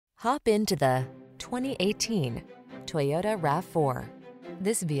Hop into the 2018 Toyota RAV4.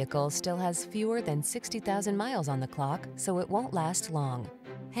 This vehicle still has fewer than 60,000 miles on the clock, so it won't last long.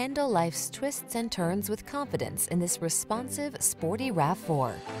 Handle life's twists and turns with confidence in this responsive, sporty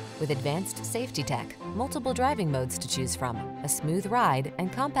RAV4. With advanced safety tech, multiple driving modes to choose from, a smooth ride,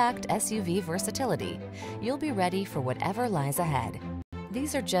 and compact SUV versatility, you'll be ready for whatever lies ahead.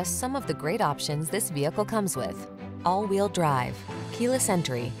 These are just some of the great options this vehicle comes with: all-wheel drive, keyless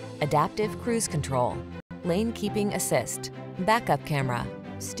entry, adaptive cruise control, lane keeping assist, backup camera,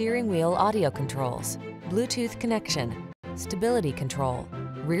 steering wheel audio controls, Bluetooth connection, stability control,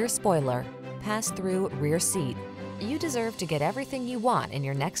 rear spoiler, pass-through rear seat. You deserve to get everything you want in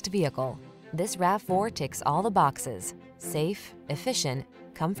your next vehicle. This RAV4 ticks all the boxes: safe, efficient,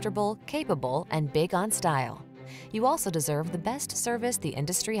 comfortable, capable, and big on style. You also deserve the best service the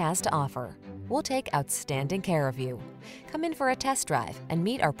industry has to offer. We'll take outstanding care of you. Come in for a test drive and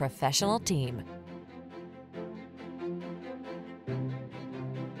meet our professional team.